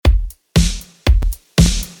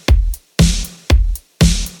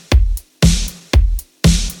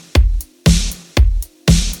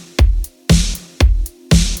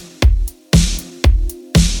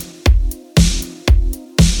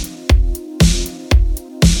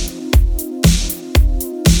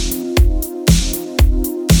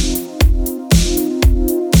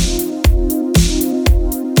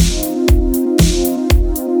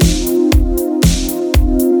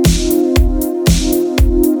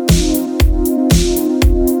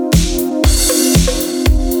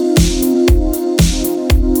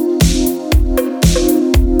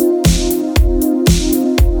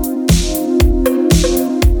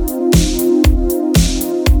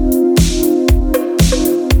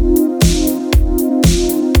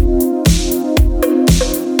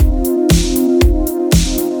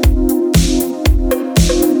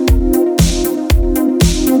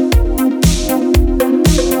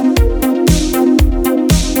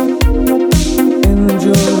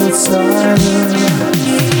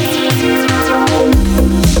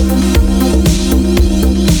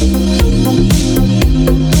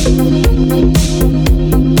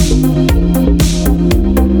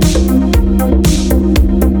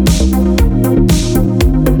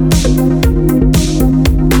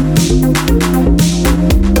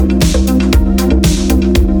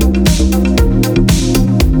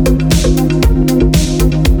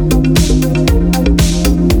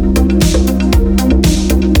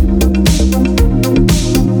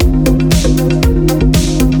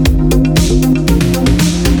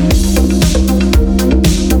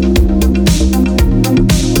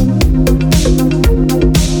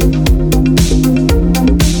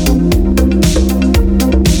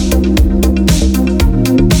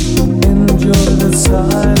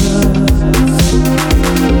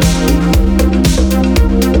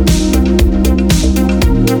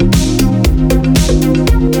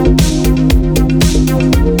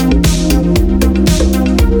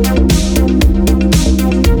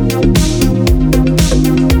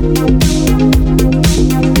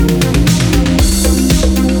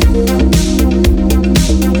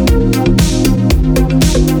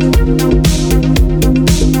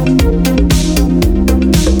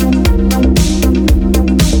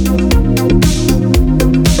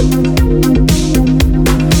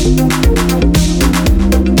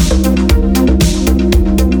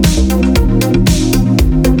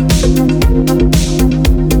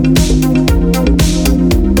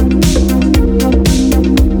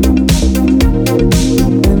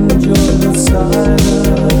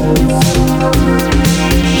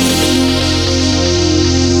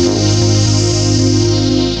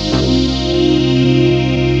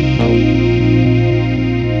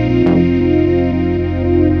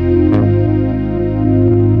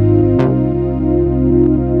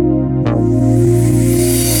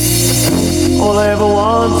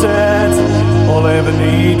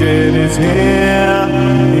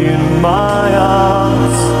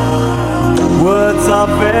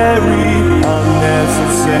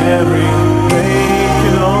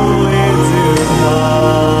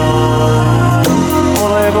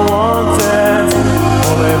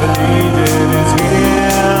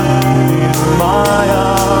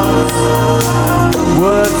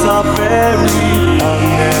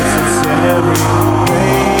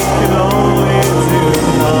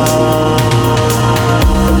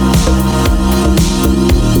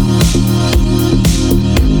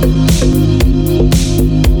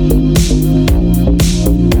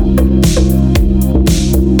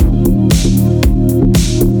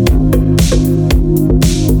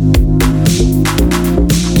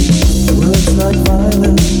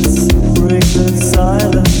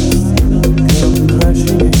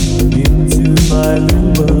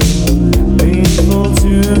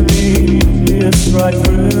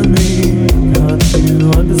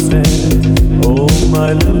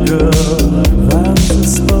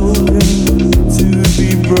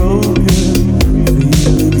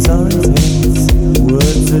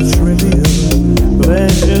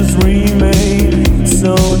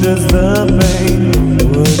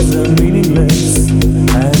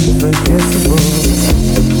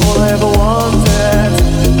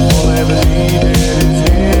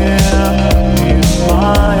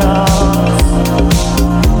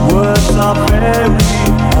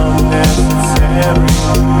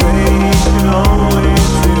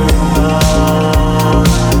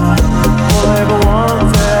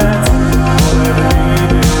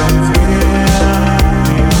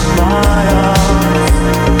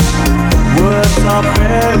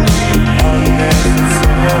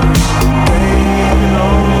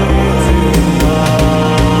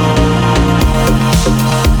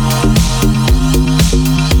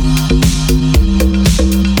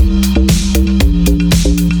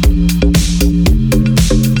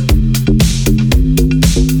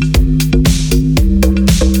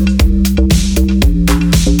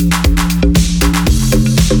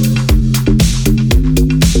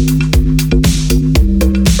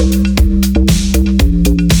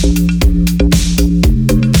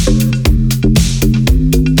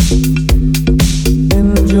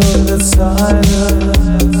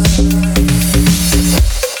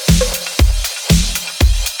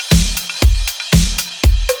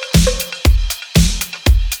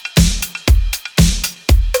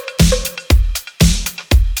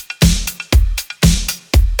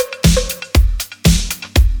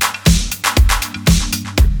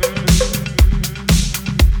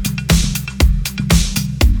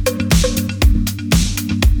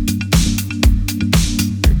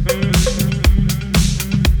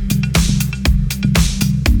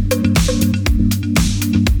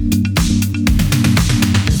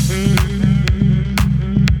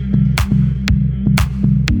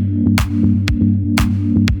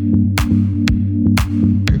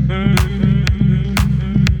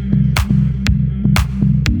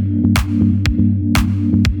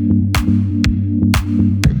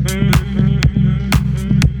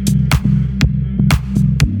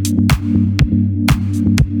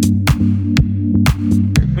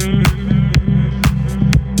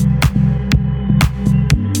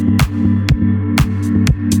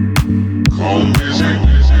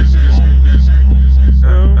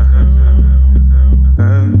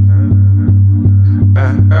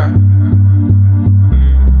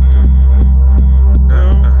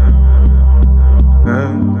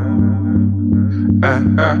I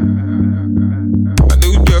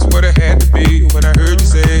knew just what it had to be when I heard you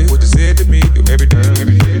say what you said to me. Do everything.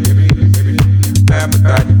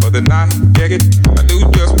 Appetite for the night, check it. I knew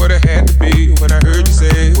just what it had to be when I heard you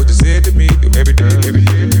say what you said to me. Do everything.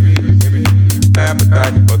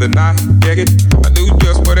 Appetite for the night, check it. I knew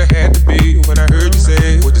just what it had to be when I heard you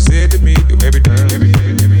say what you said to me. Do everything.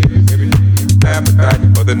 Appetite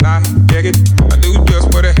for the night, check it. I knew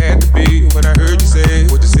just what it had to be when I heard you say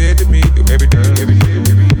what you said to me. Do everything.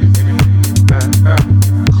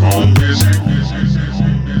 Calm music.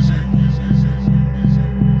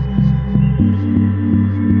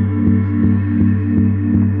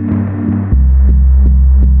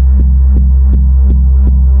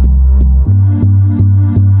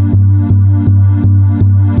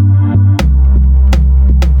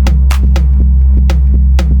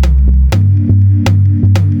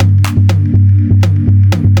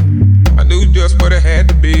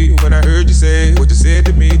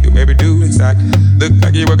 Look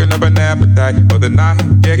like you're working up an appetite for the night,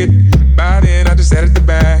 check it. By then I just sat at the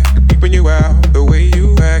back, peeping you out, the way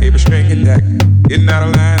you act, every string attack. Getting out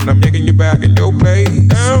of line, I'm yanking you back in your place.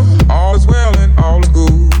 All is well and all is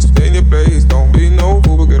good, stay in your place. Don't be no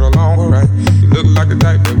fool, but get along alright. You look like the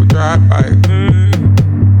type that would drive by.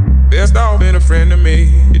 Best off being a friend to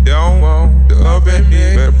me. You don't want the up and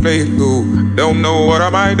me, better play it cool. Don't know what I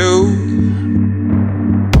might do.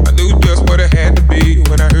 What it had to be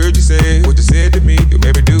when I heard you say what you said to me. You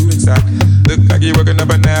made me do inside. Look like you're working up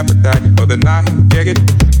an appetite for the night, check it.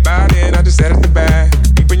 By then I just sat at the back,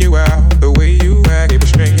 peeping you out, the way you act, every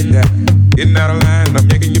string attack. Getting out of line, I'm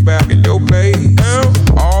yanking you back in your place.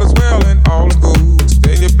 All is well and all is good,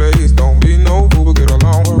 stay in your place. Don't be no fool, but get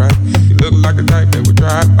along alright. You look like the type that would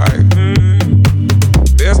drive by.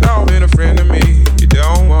 Best off being a friend to me. You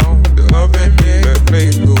don't want the up and me, better play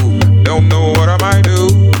it cool. Don't know what I might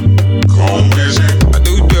do. I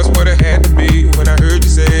knew just what it had to be when I heard you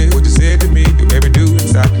say what you said to me. Do every do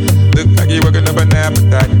inside. Look like you're working up an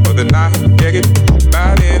appetite for the night, check it.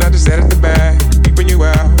 By then I just sat at the back, keeping you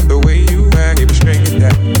out, the way you act, every string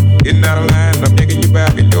attack. Getting out of line, I'm yanking you back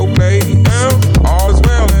in your place. All is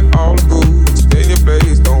well and all is good, stay in your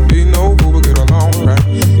place. Don't be no fool, but get along right.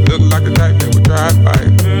 You look like the type that would drive by.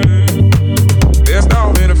 Best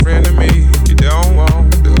off being a friend to me. You don't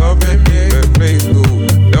want the up and me, better play it cool.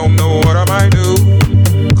 Don't know what I might do.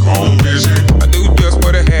 Calm music. I knew just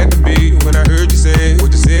what it had to be when I heard you say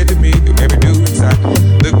what you said to me. Do every do inside.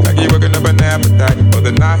 Look like you're working up an appetite for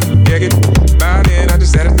the night, check it. By then I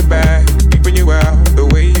just sat at the back, keeping you out, the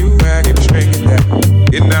way you act, every string attack.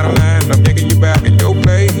 Getting out of line, I'm yanking you back in your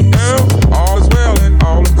place. All is well and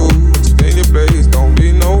all is good, stay in your place. Don't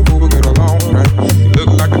be no fool, but get along right. You look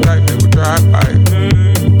like the type that would drive by.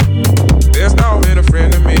 Best off being a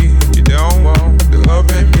friend to me. You don't want the up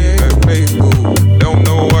and me, better play it cool. Don't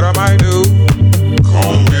know what I might do.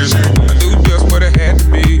 Calm music. I knew just what it had to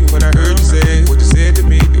be when I heard you say what you said to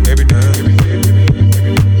me. Do everything.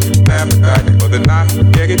 Appetite for the night,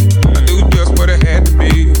 check it. I knew just what it had to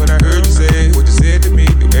be when I heard you say what you said to me.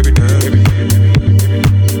 Do everything.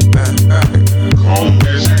 Calm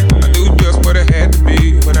music. I knew just what it had to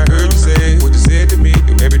be when I heard you say what you said to me.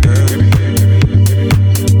 Do everything.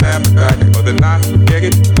 Appetite for the night, check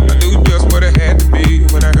it. I knew just what it had to be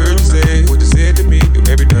when I heard you say what you said to me. Do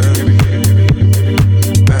everything.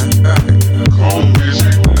 Calm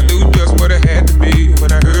music. I knew just what it had to be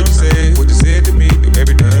when I heard you say what you said to me. Do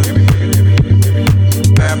everything.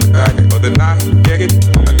 Appetite for the night, check it.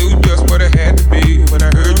 I knew just what it had to be when I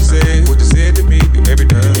heard you say what you said to me. Do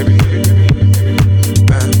everything.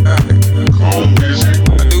 Calm music.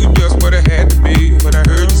 I knew just what it had to be when I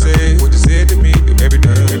heard you say what you said to me. Do everything.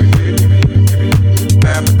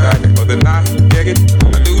 Appetite for the night, check it.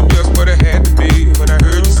 I knew just what it had to be when I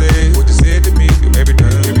heard you say what you said to me. Do everything.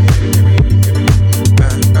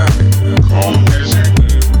 Calm music.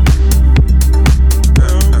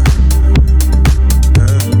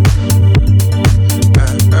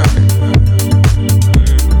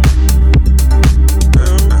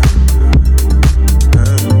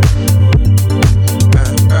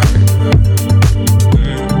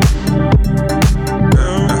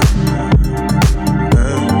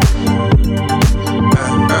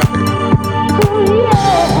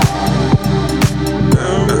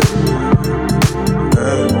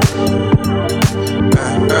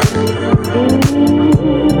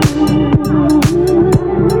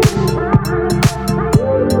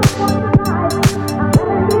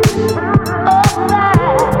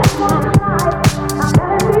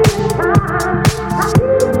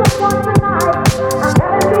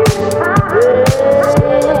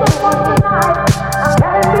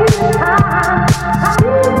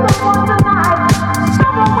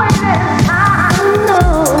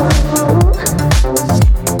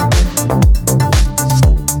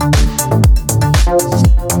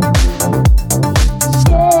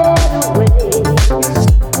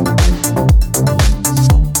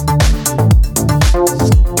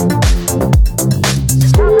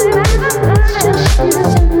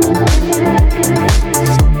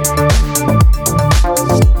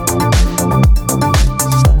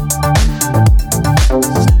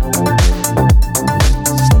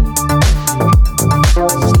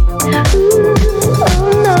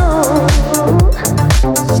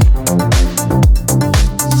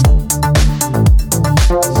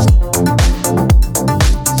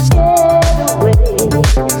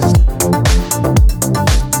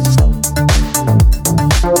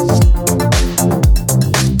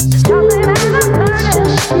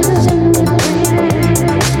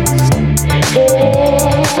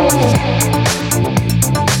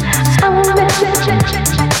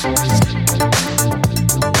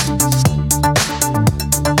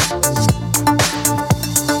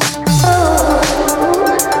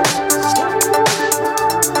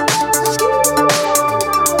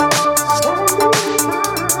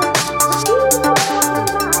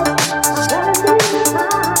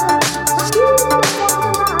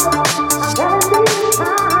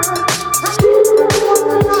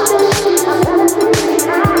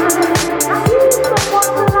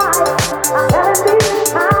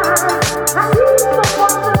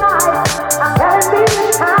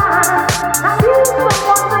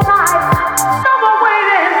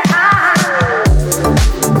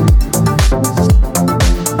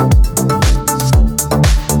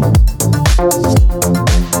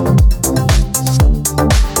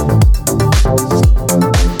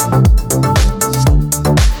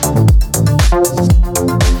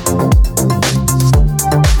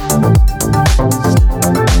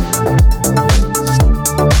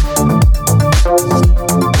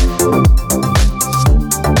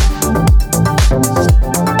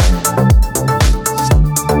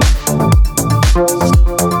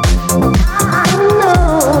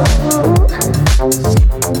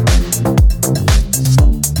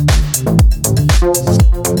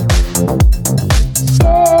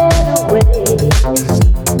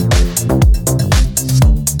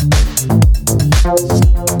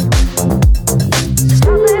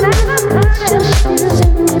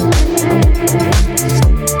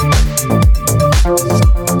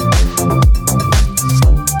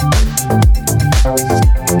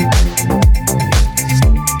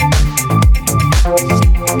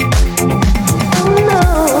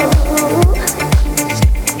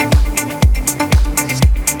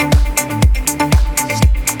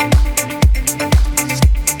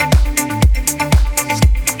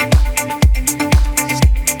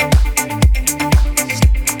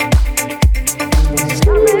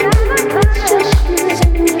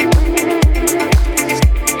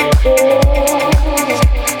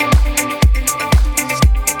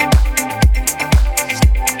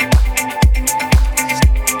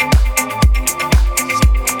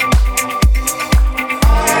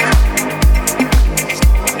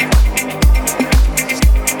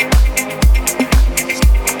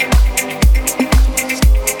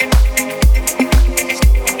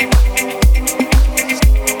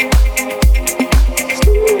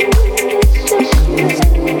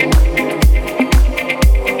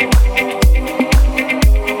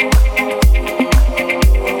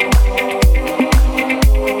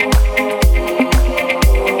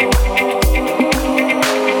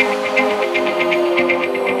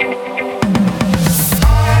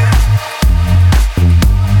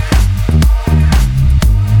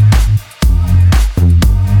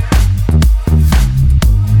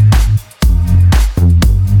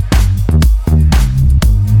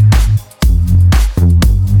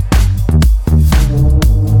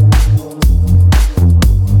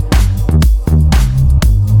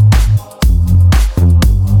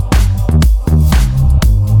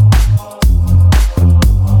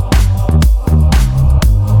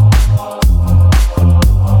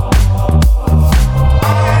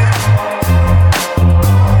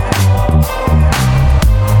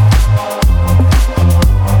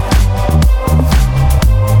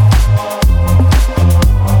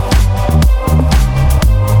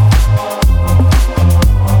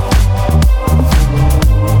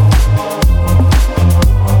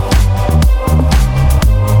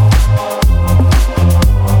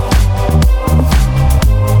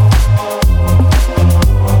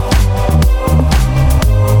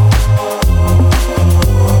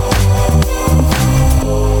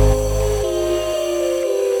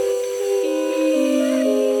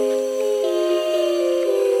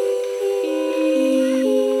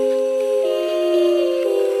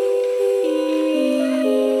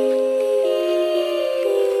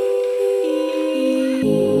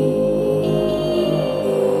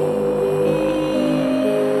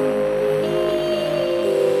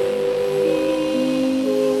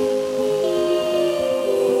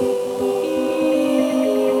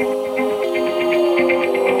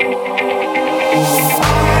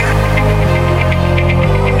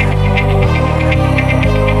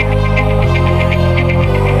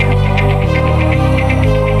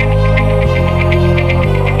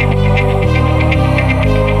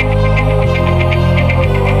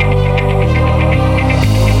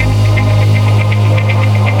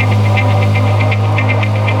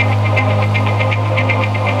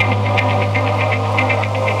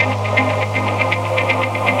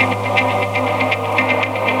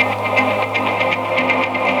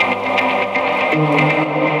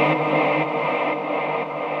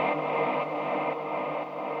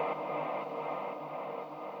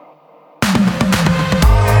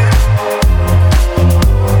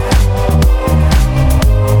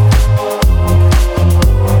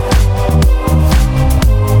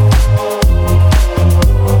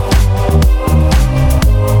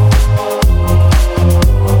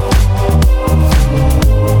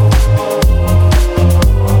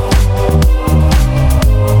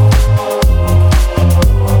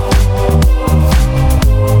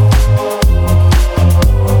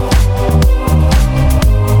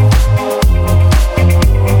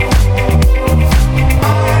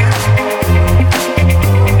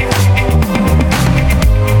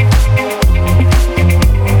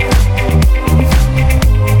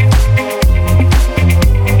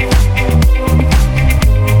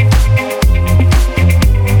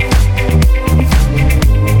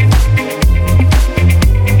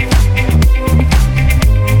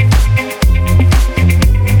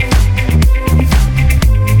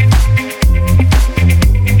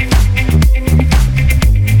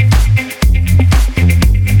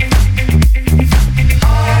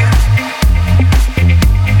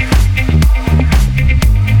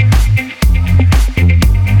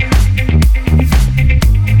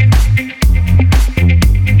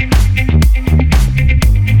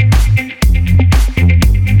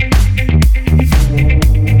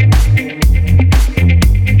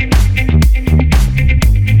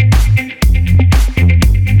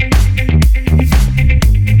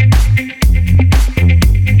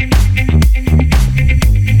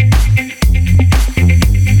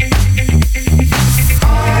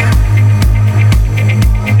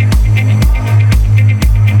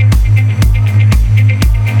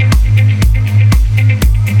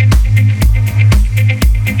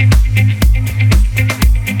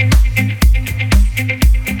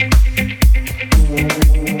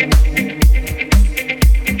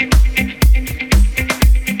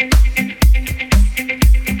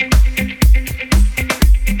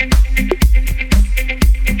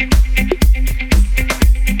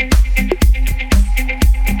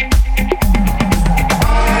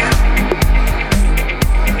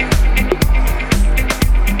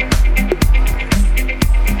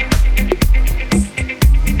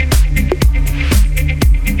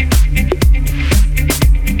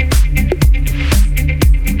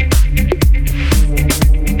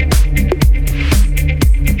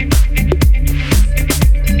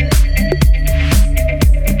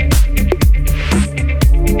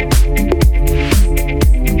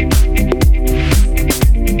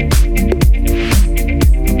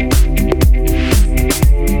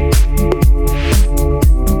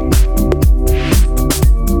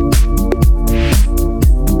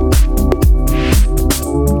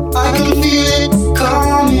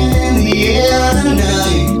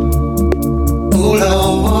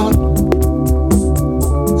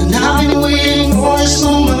 I've been waiting for this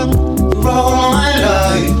moment for all my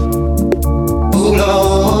life.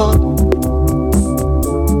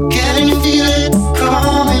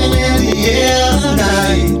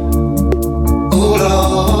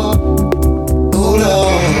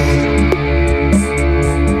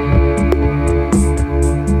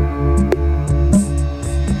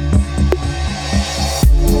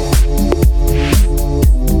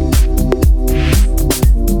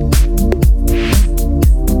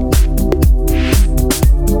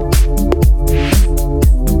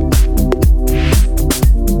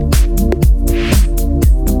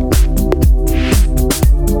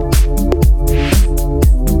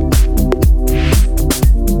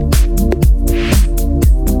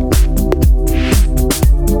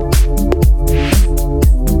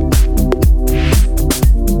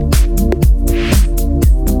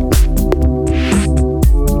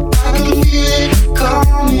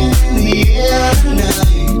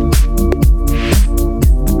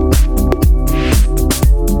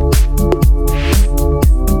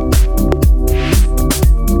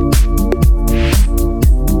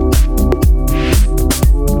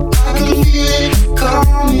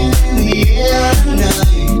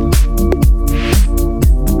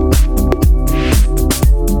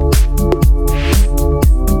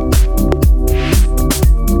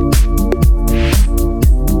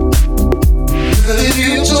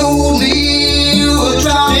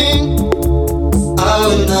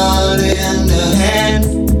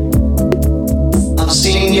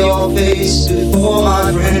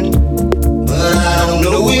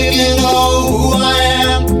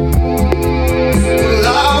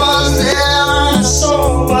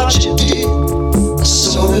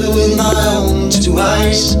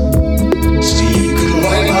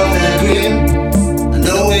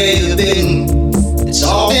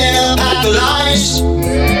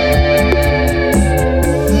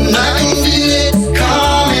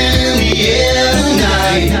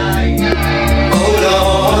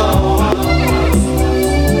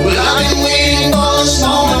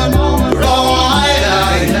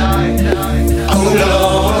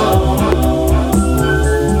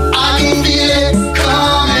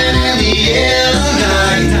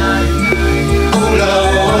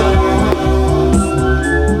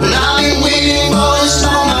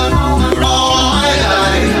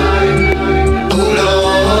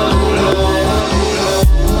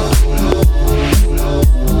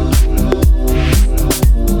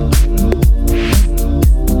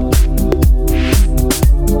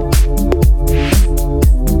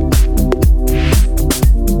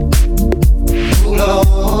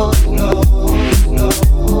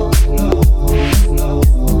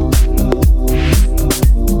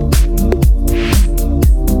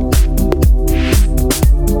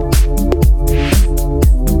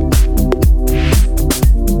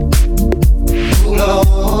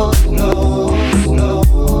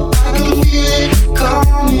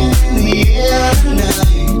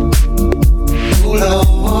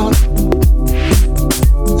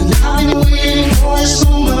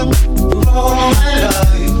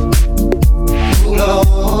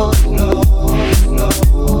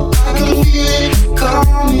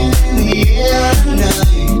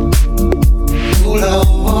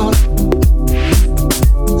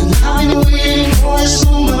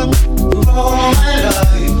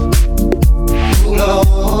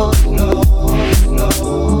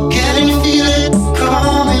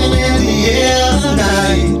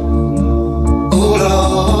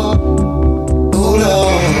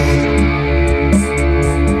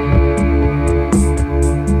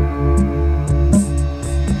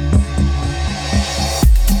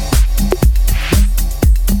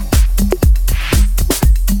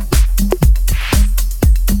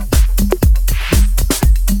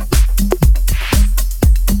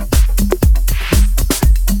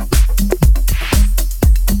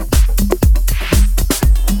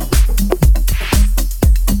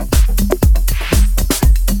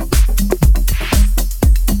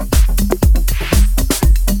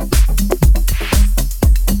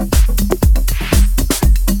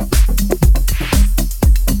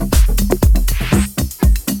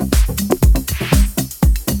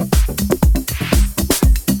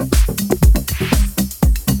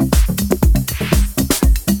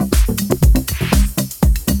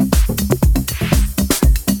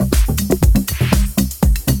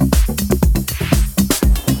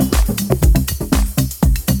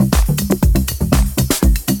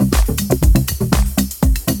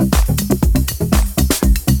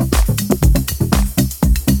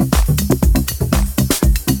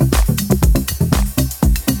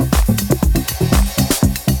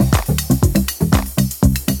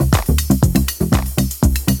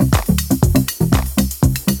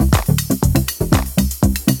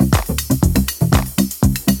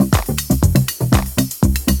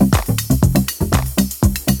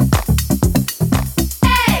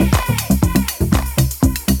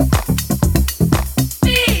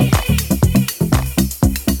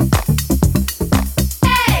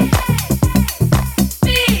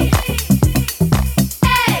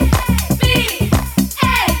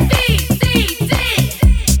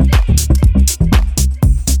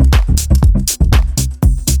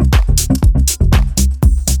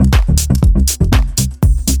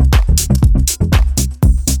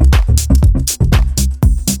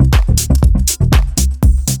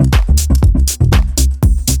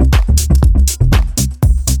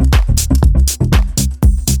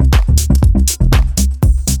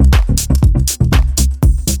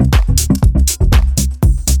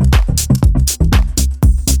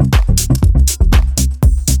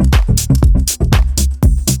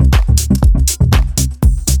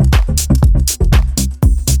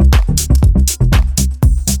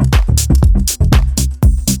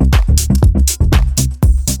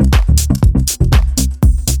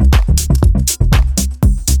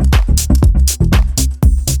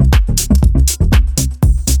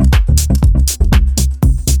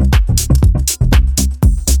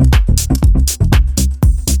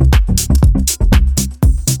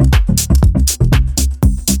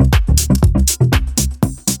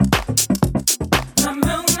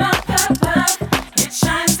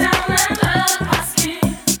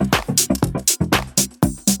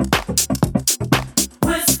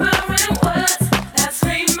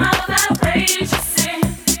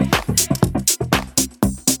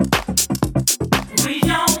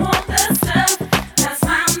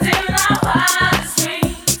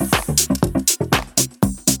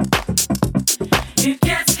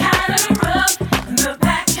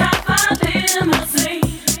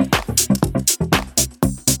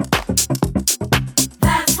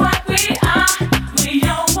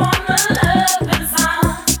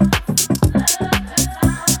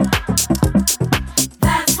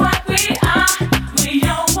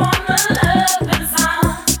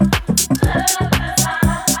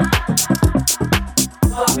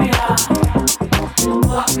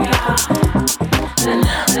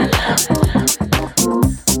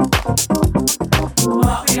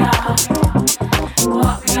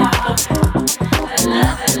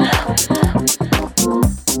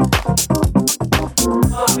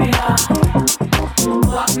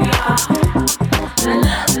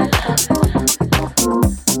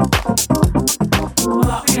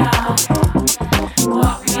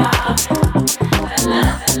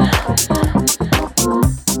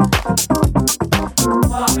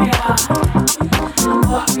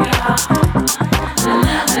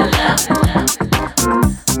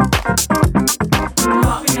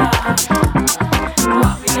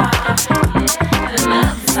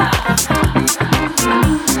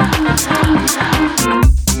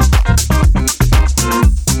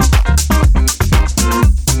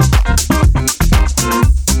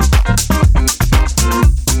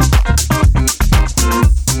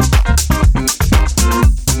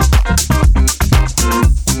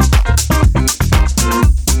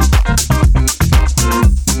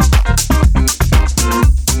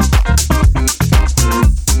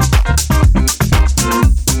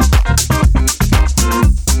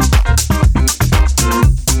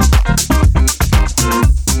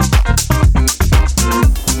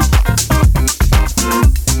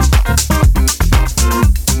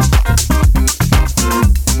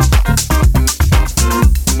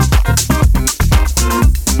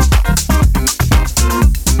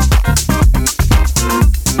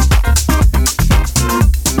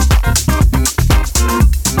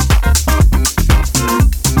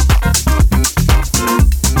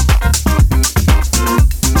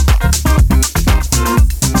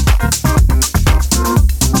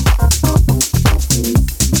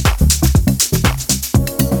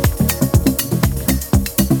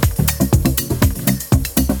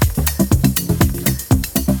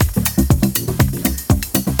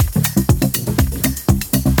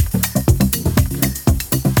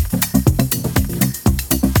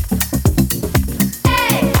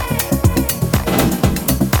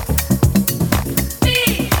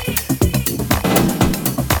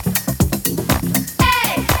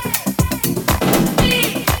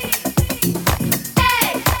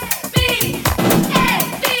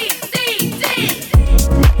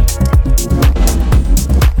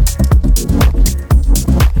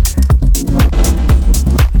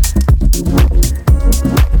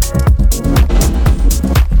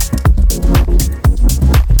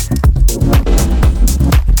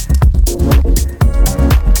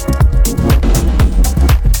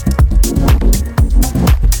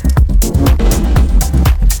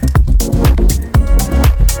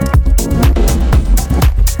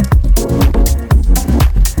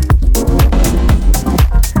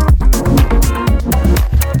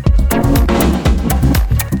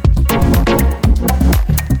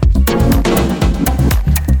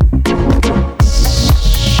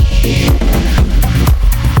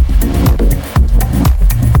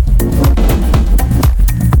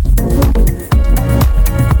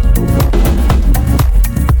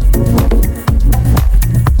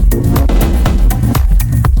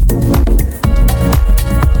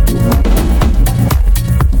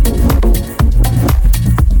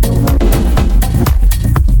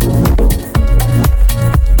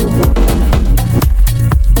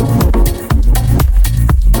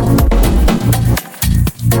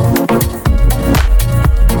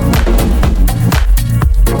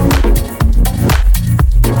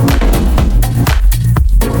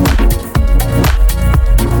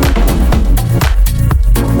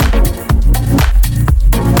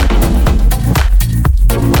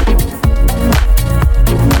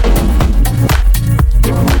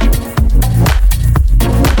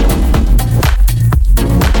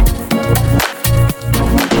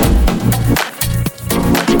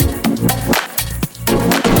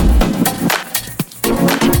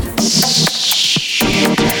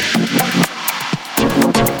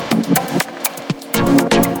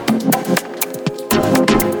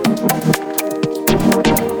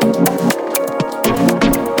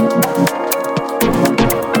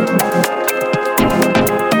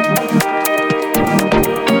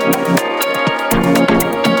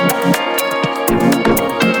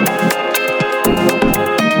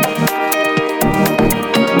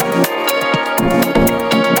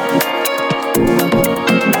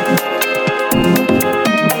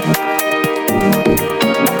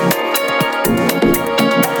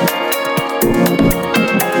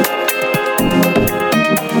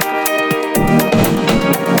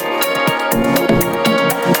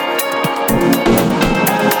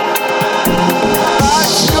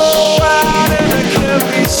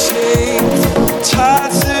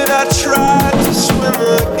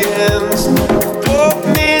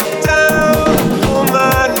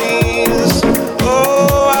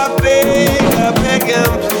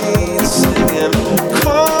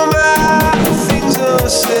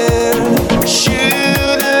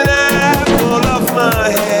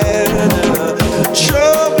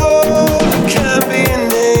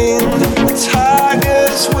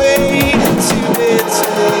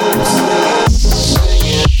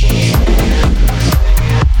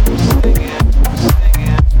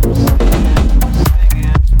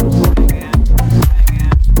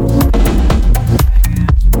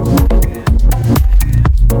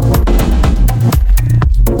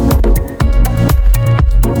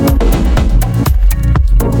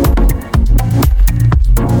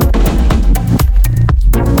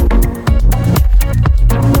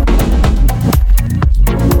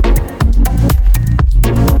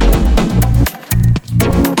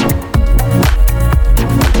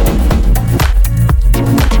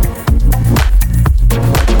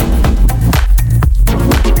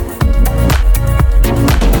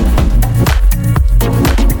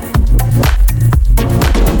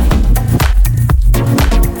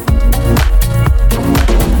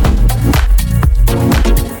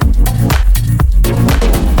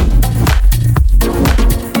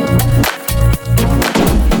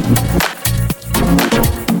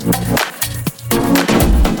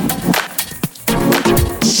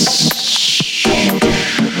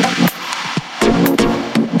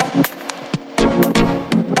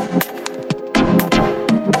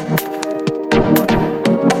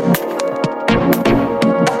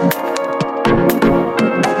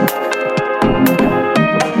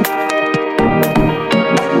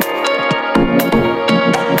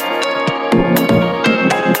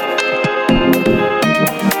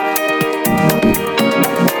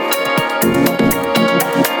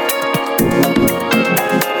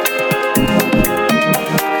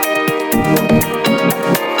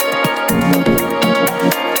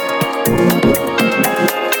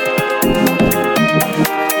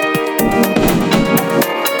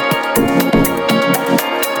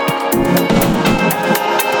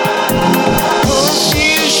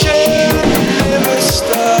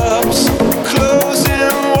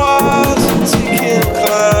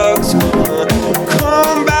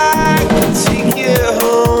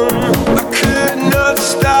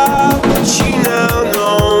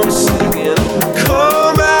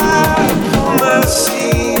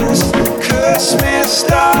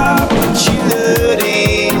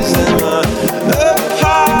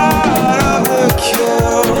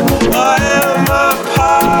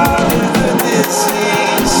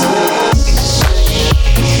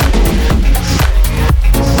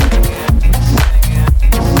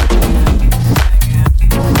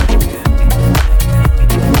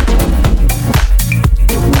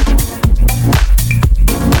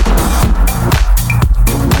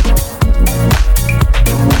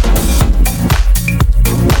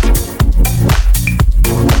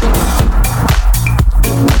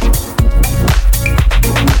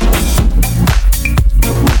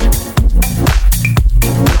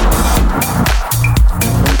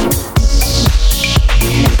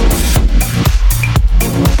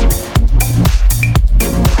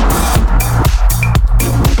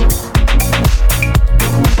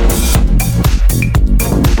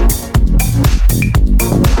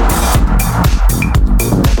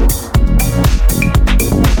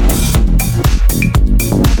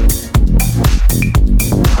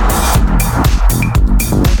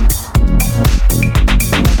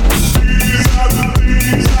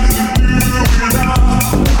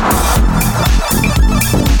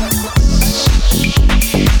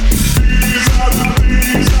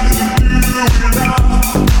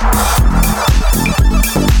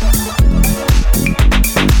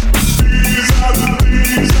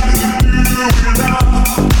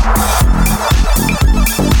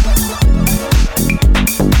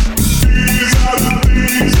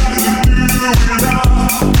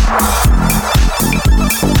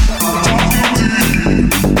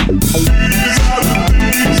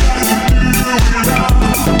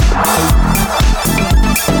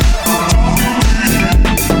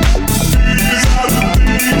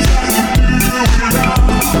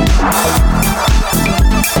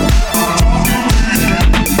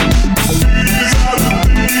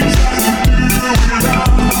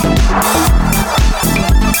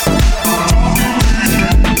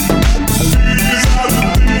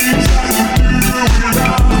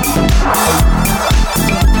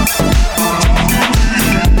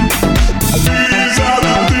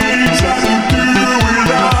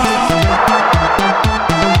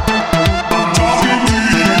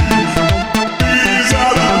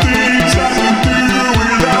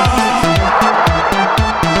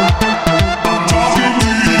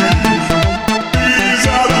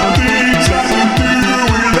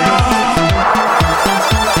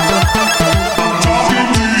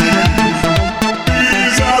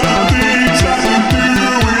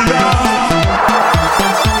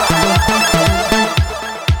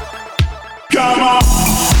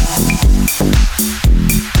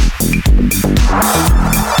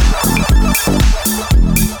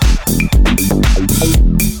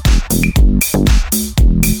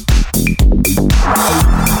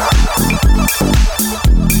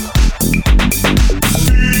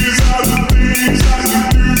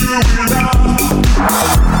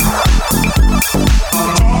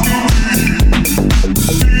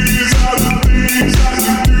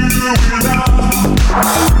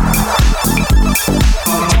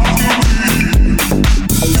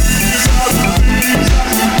 These are the things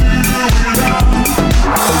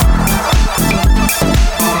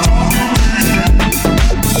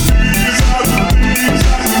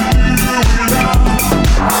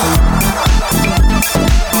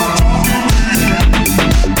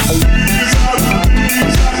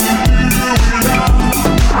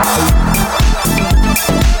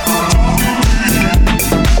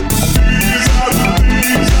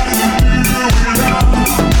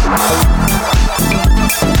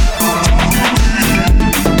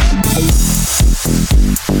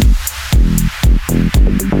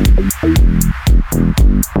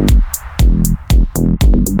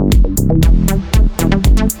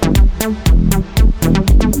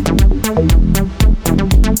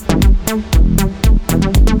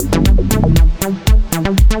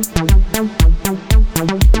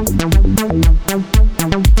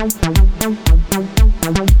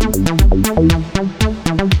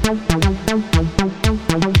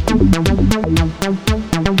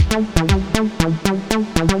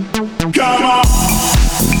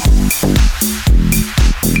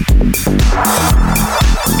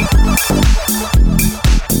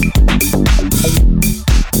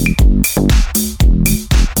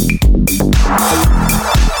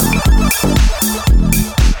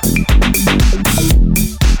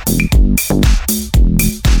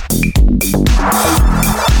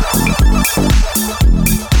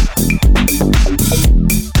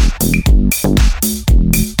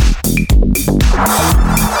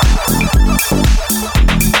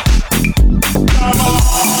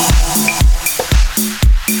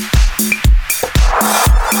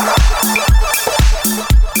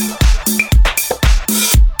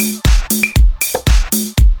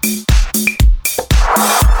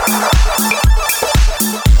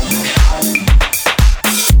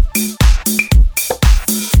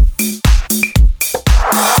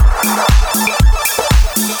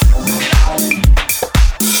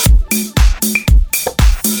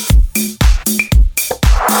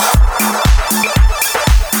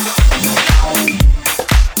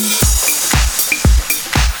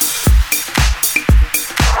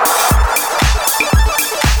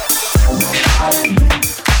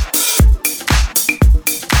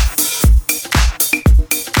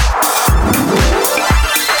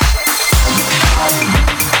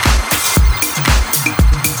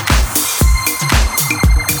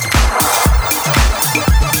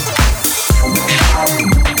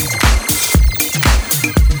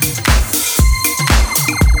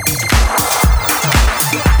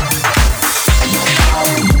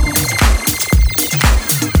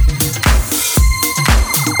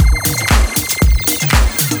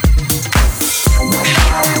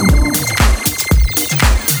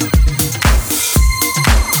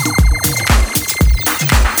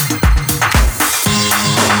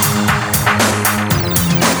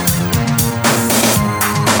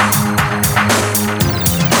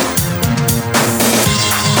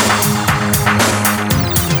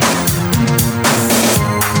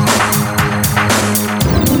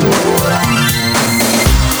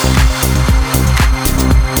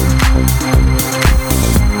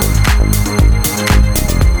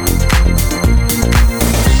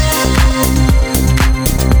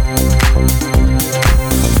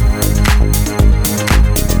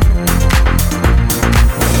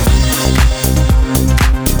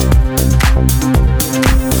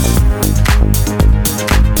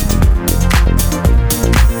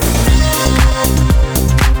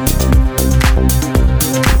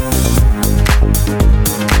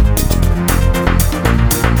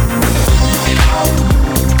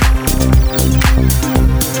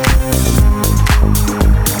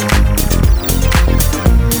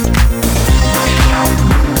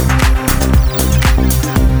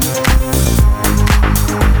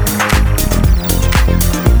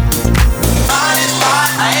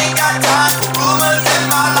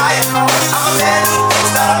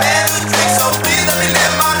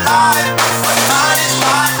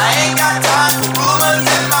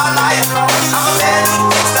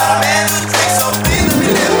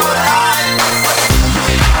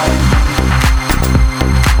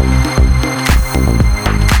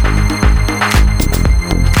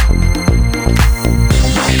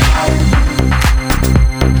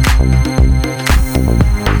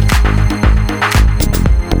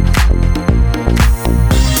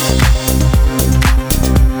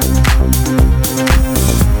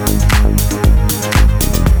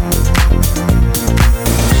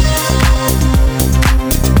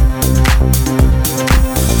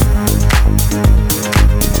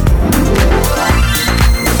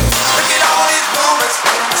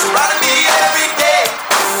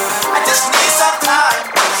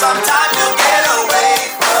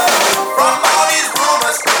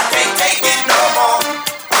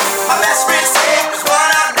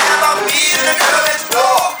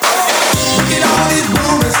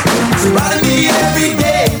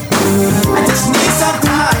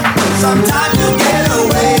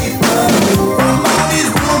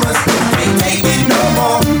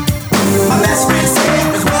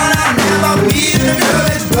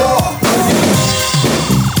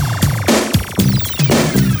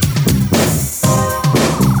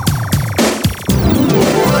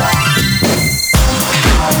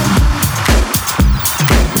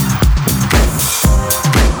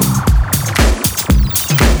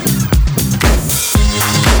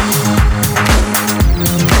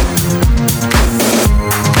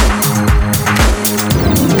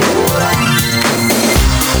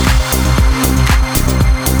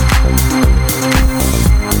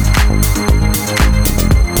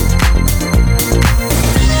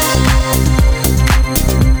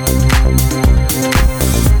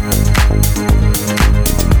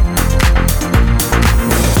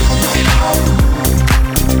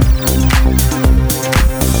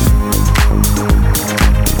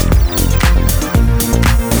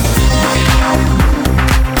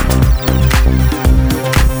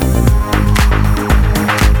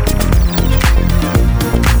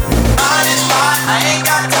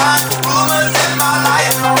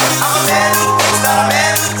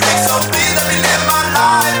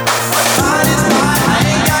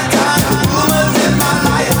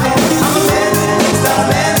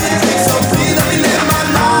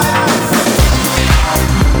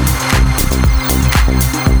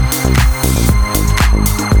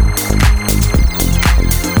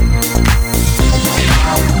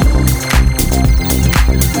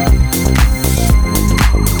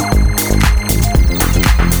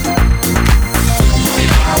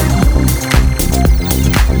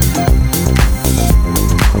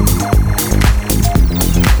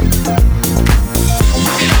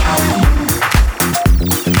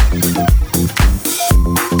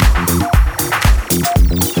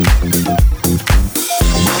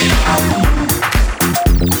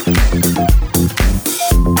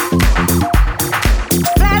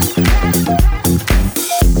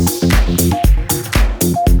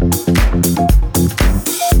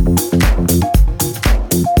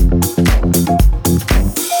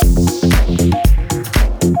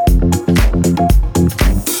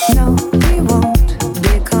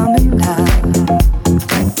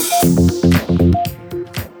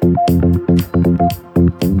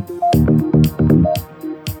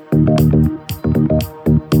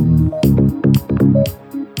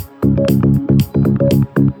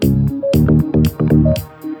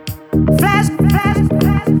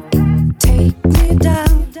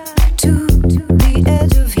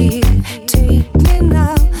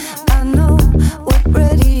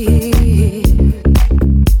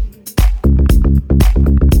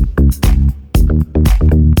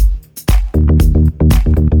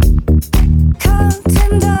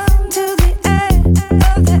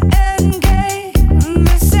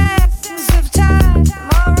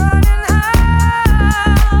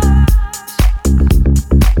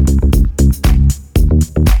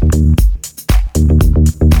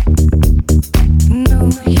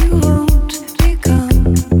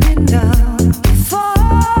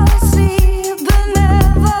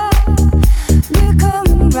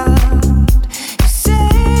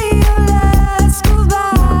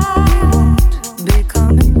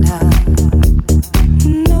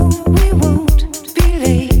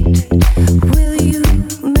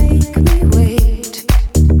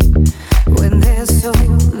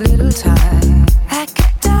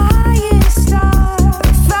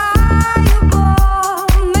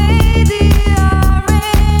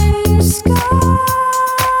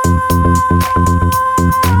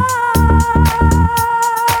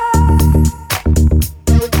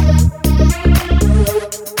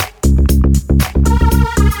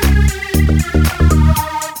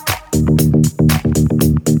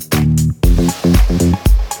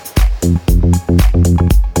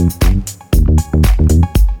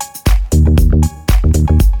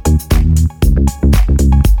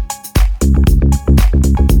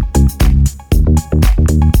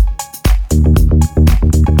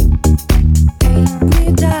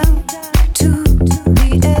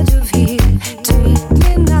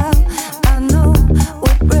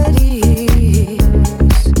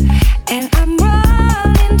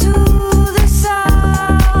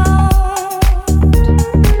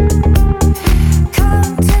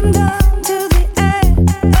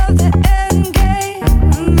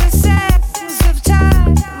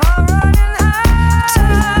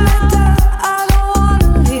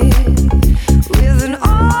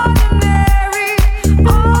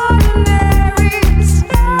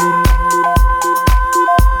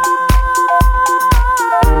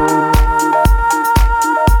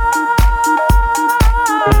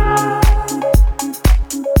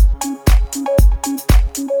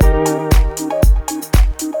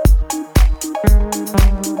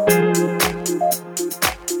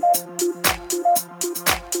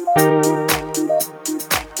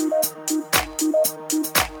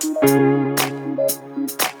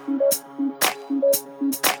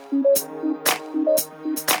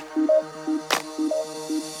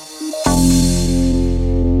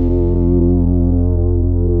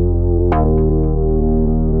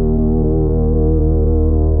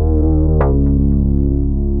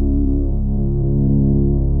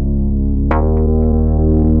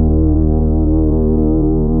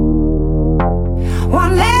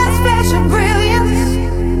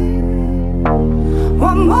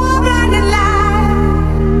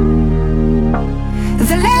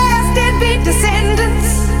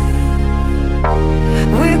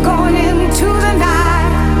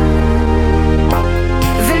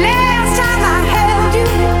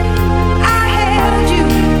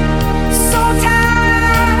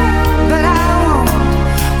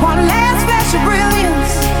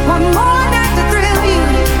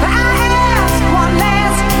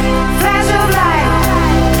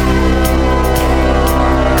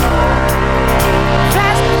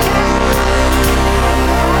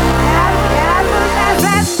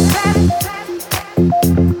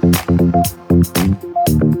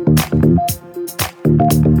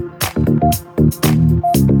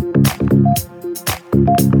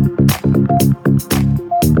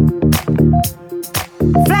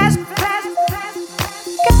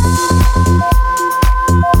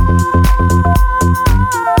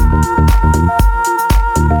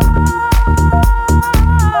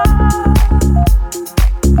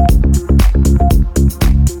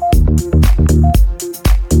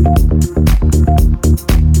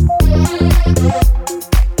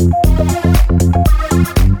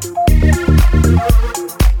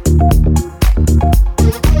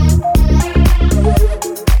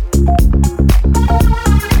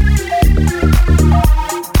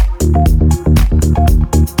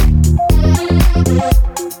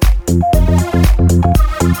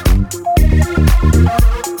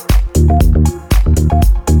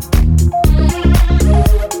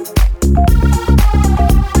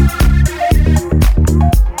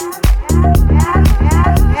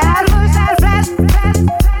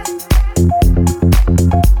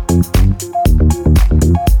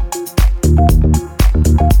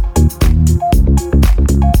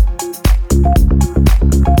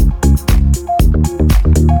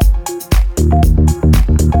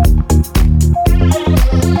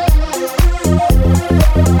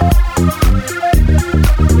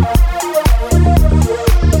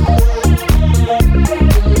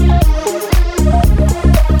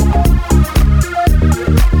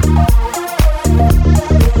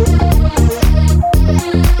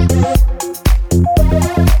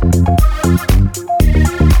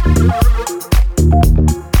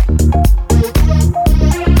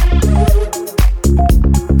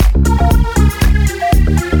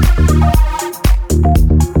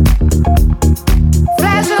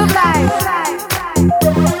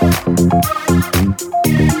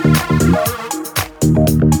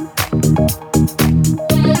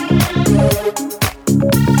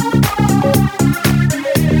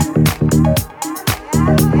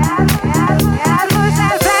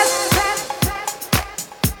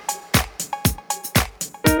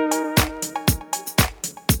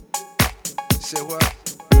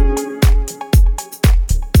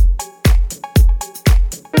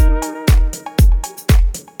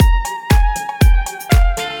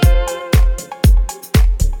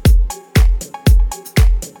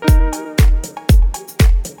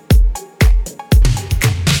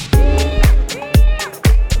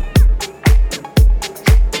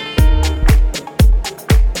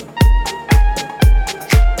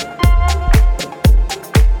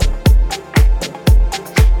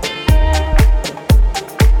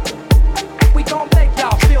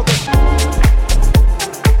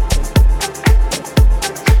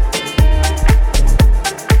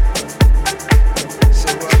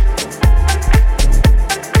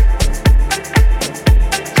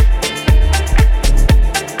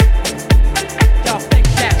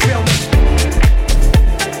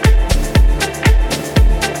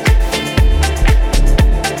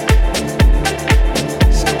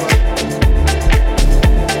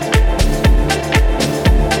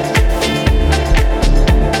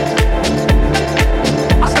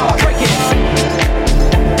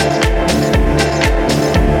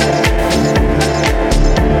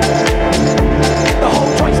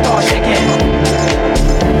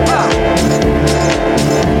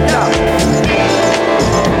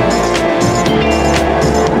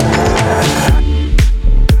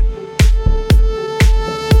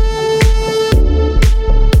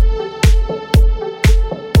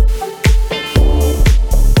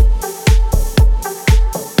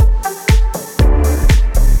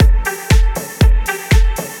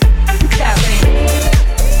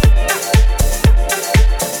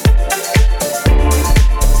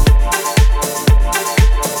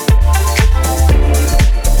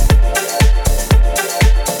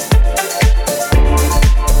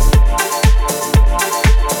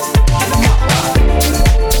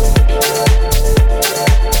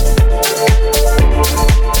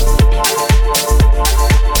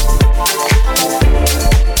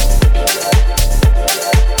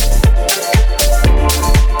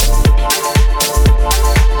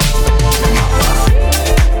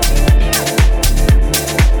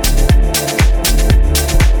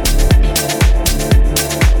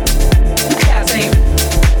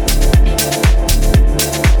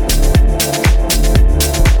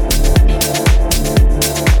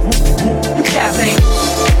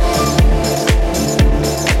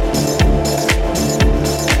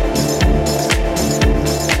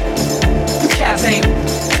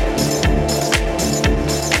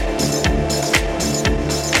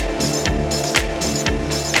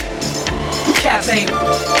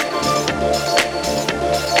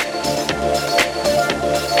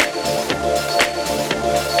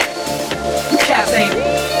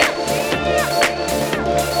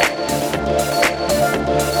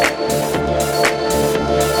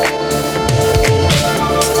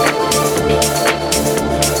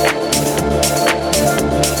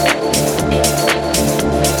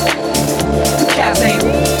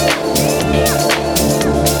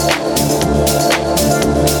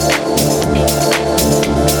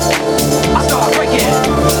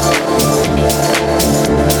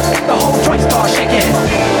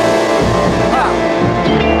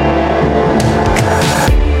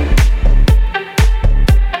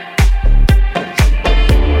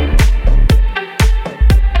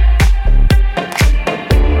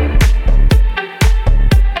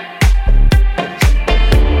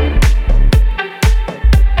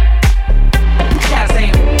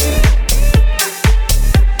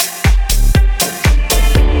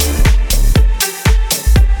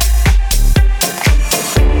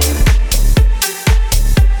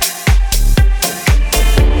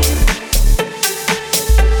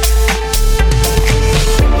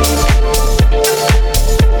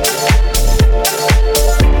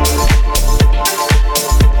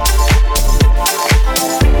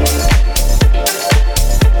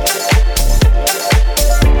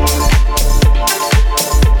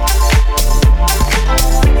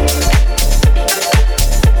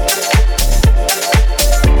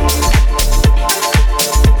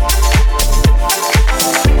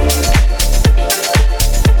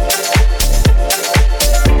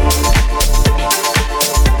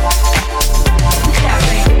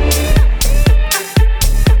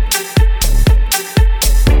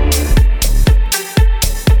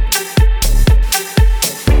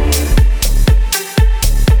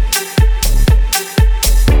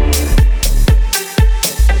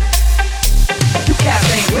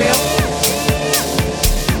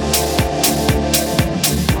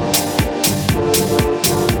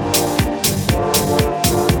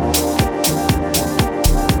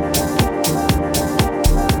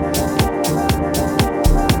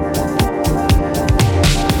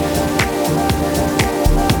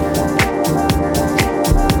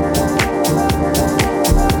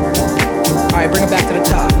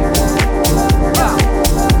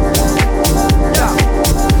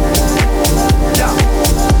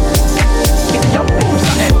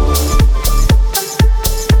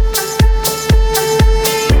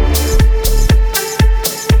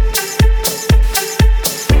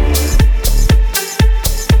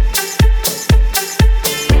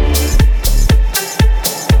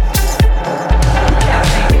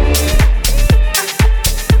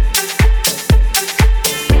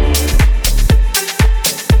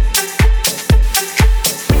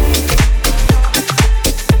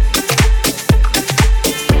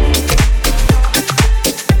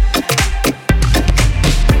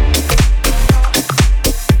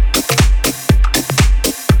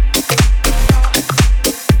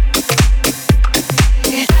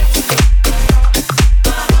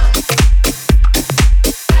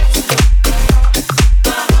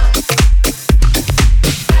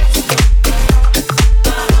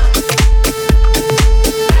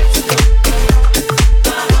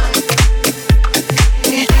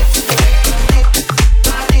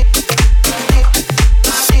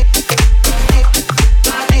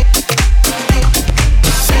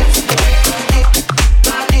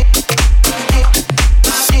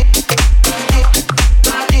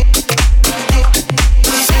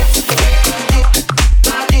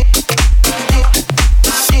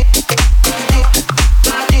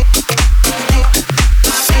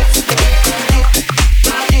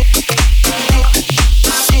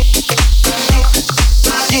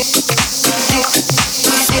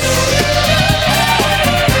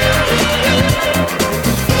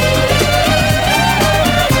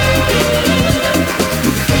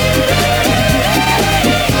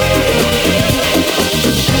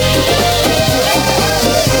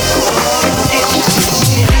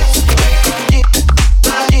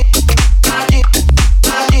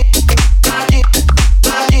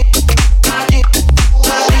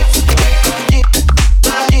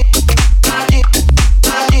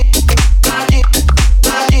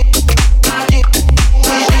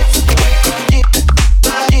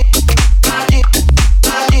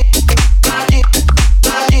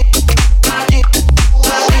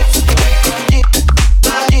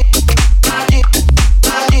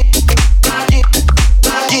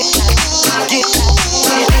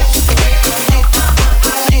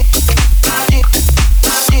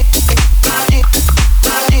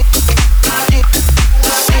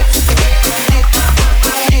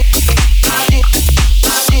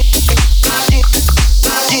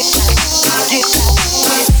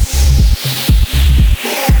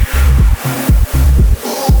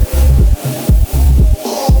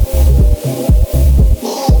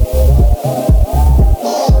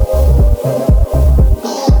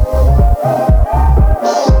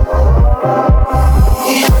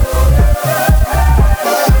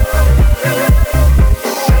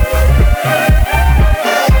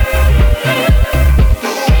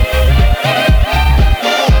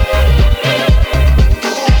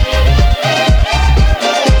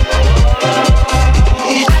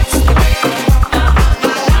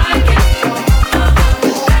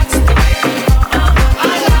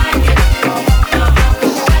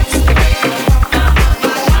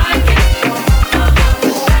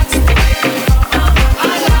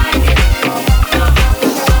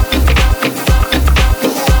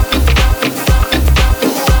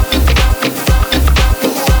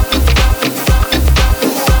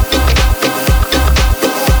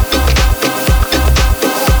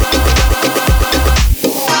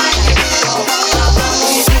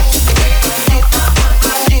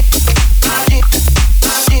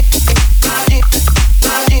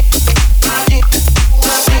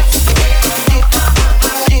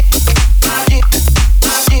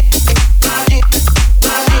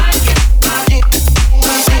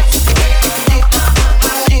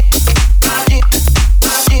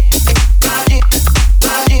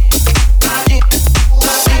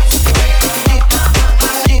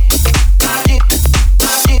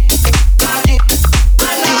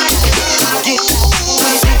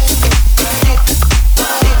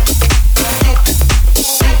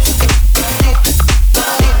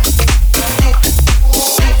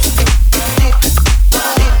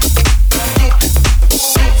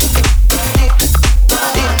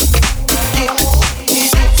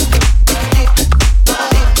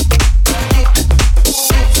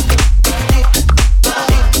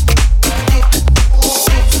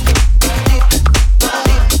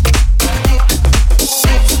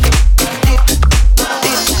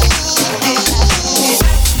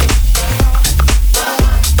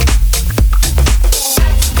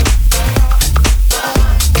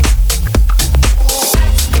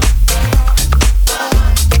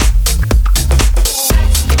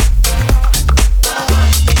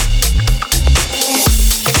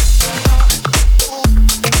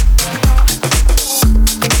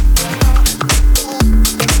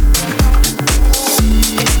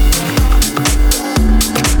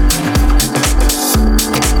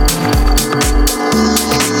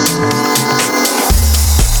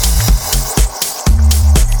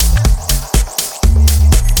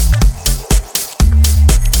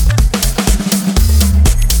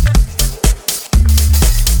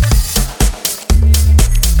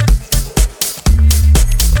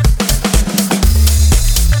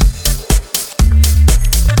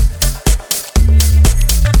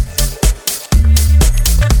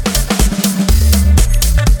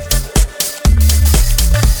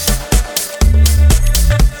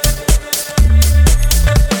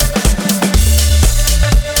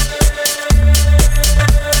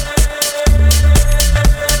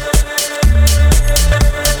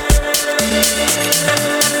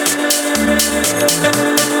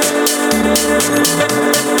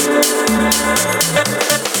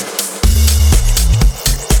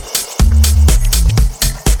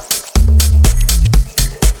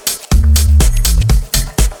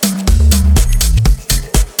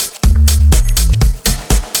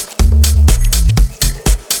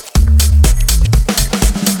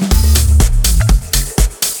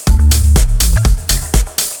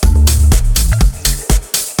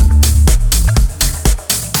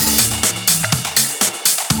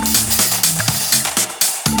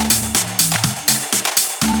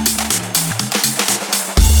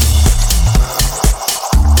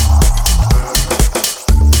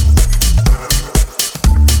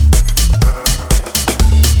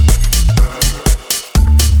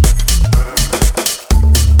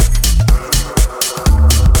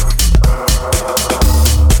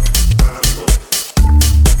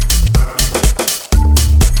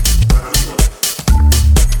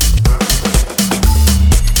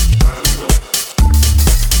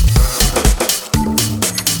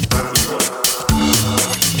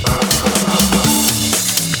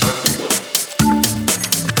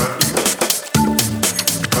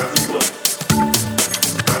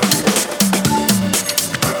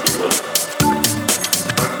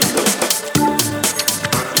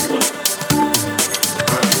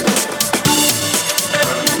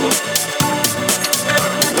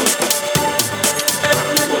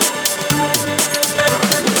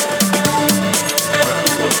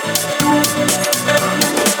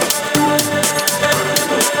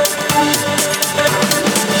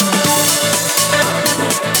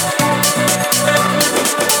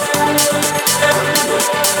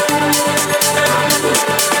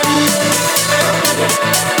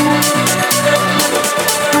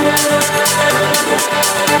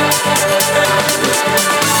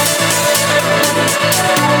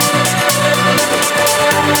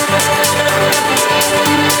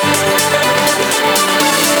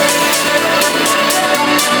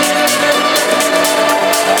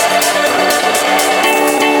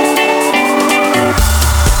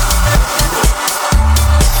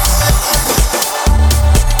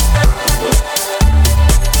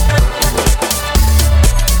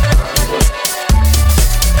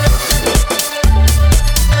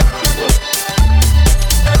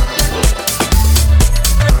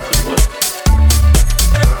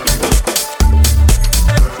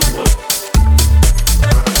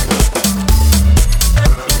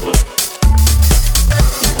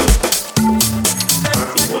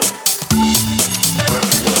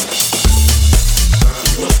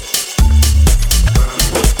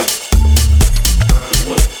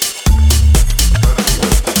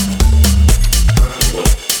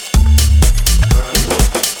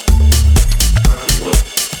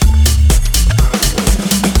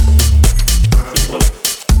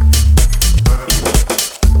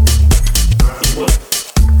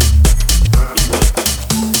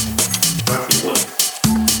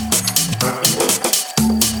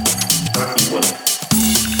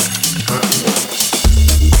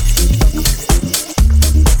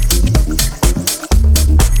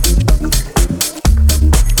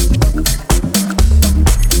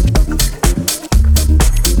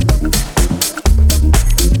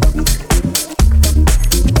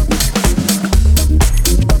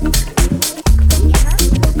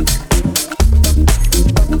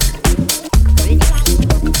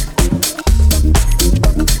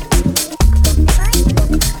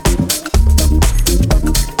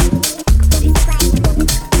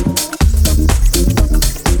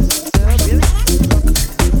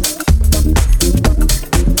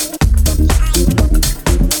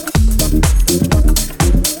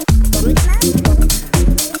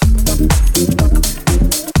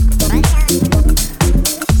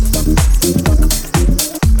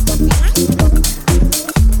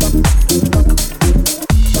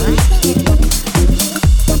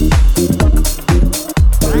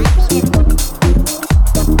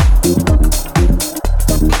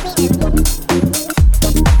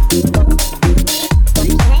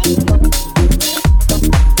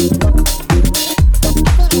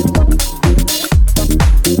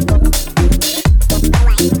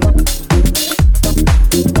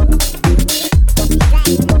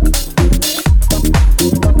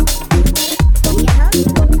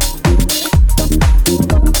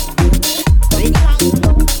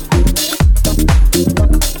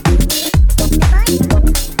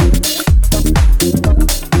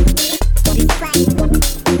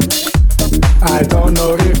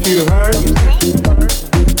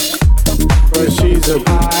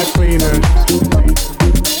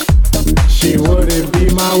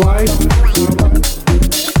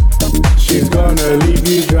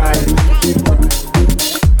dry.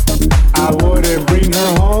 I wouldn't bring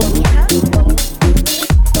her home.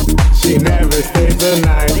 She never stays the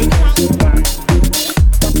night.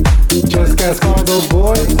 Just ask all the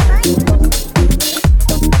boys.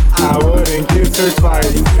 I wouldn't kiss her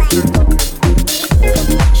twice.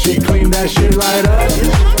 She cleaned that shit right up.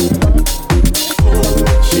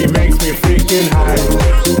 She makes me freaking high.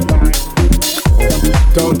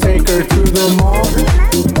 Don't take her to the mall.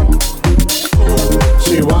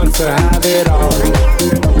 She wants to have it all.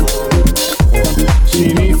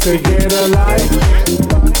 She needs to get a life.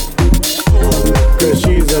 'Cause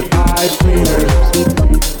she's a pipe cleaner.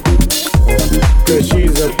 'Cause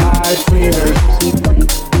she's a pipe cleaner.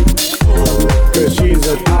 'Cause she's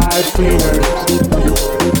a pipe cleaner.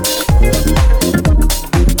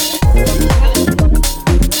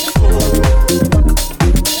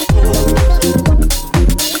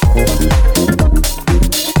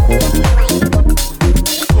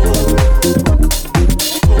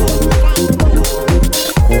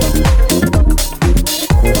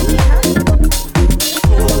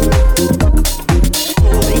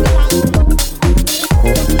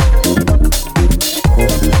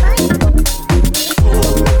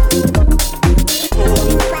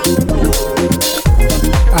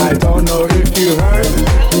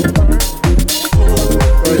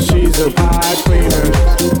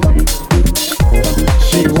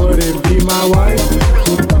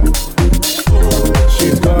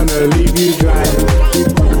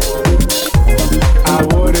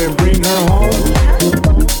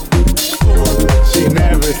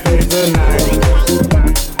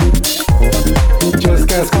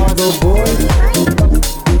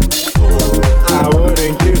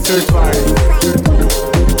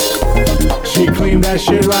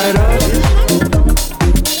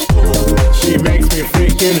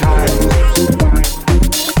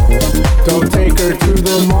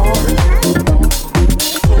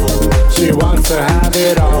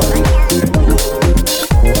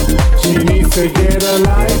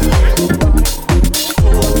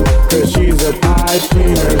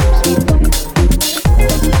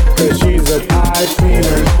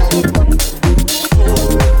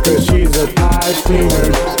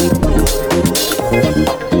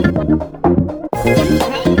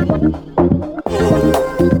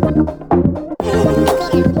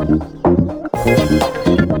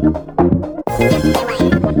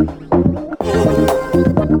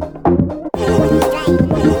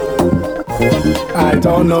 I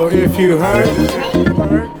don't know if you heard,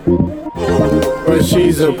 but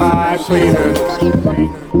she's a pipe cleaner.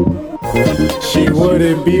 She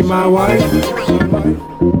wouldn't be my wife.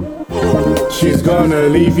 She's gonna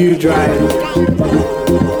leave you dry.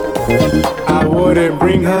 I wouldn't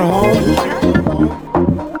bring her home.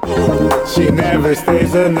 She never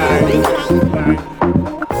stays the night.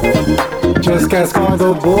 Just ask all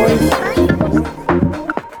the boys.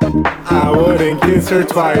 I wouldn't kiss her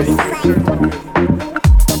twice.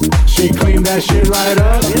 She cleaned that shit right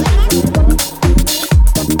up.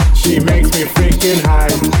 She makes me freaking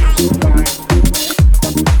high.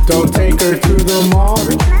 Don't take her to the mall.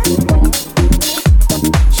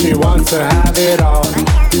 She wants to have it all.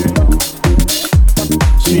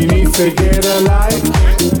 She needs to get a life.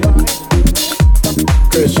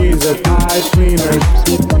 'Cause she's a pipe cleaner.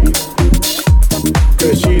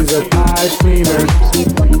 'Cause she's a pipe cleaner.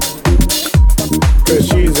 'Cause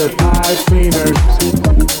she's a pipe cleaner.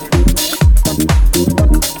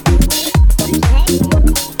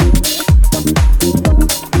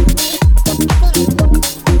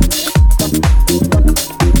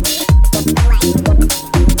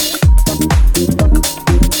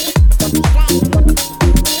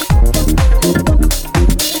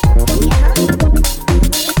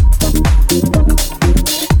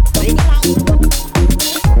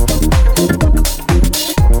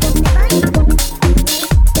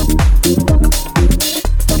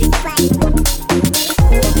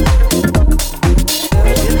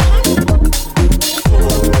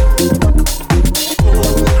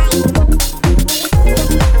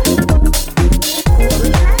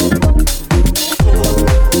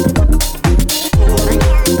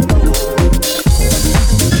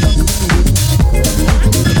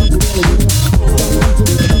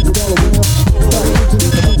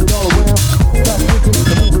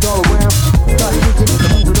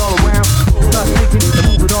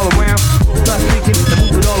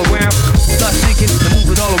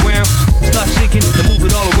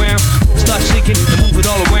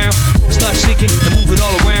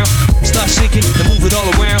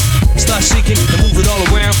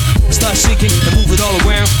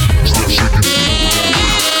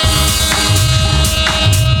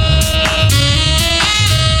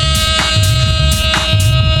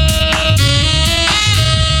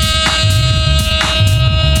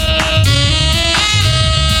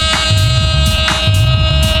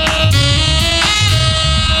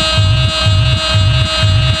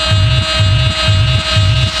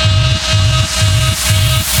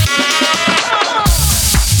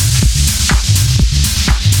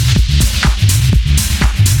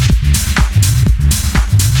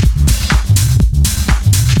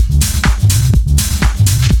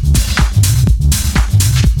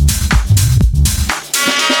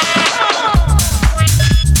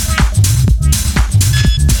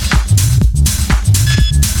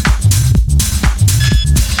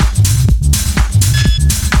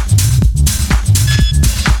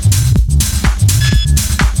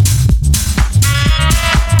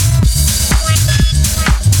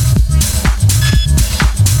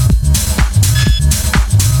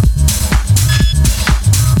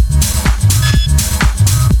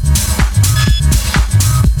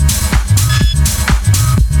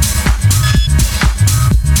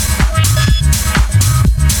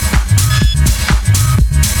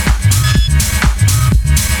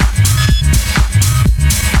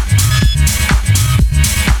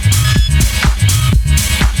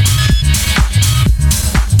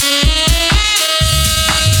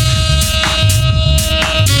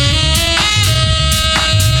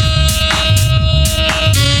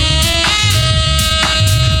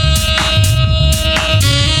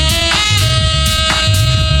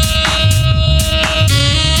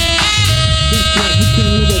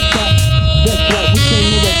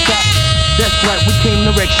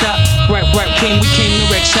 to wreck shop. Right, we came to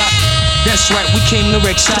wreck shop. That's right, we came to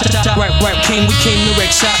wreck shop. Right, we came to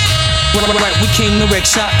wreck shop. Right, we came to wreck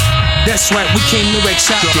shop. That's right, we came to wreck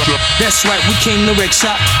shop. That's right, we came to wreck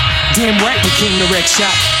shop. Damn right, we came to wreck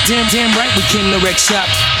shop. Damn right, we came to wreck shop.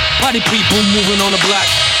 Party people moving on the block.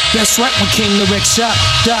 That's right, we came to wreck shop.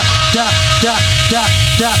 Dot, dot, dot, dot,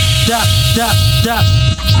 dot, dot, dot, dot.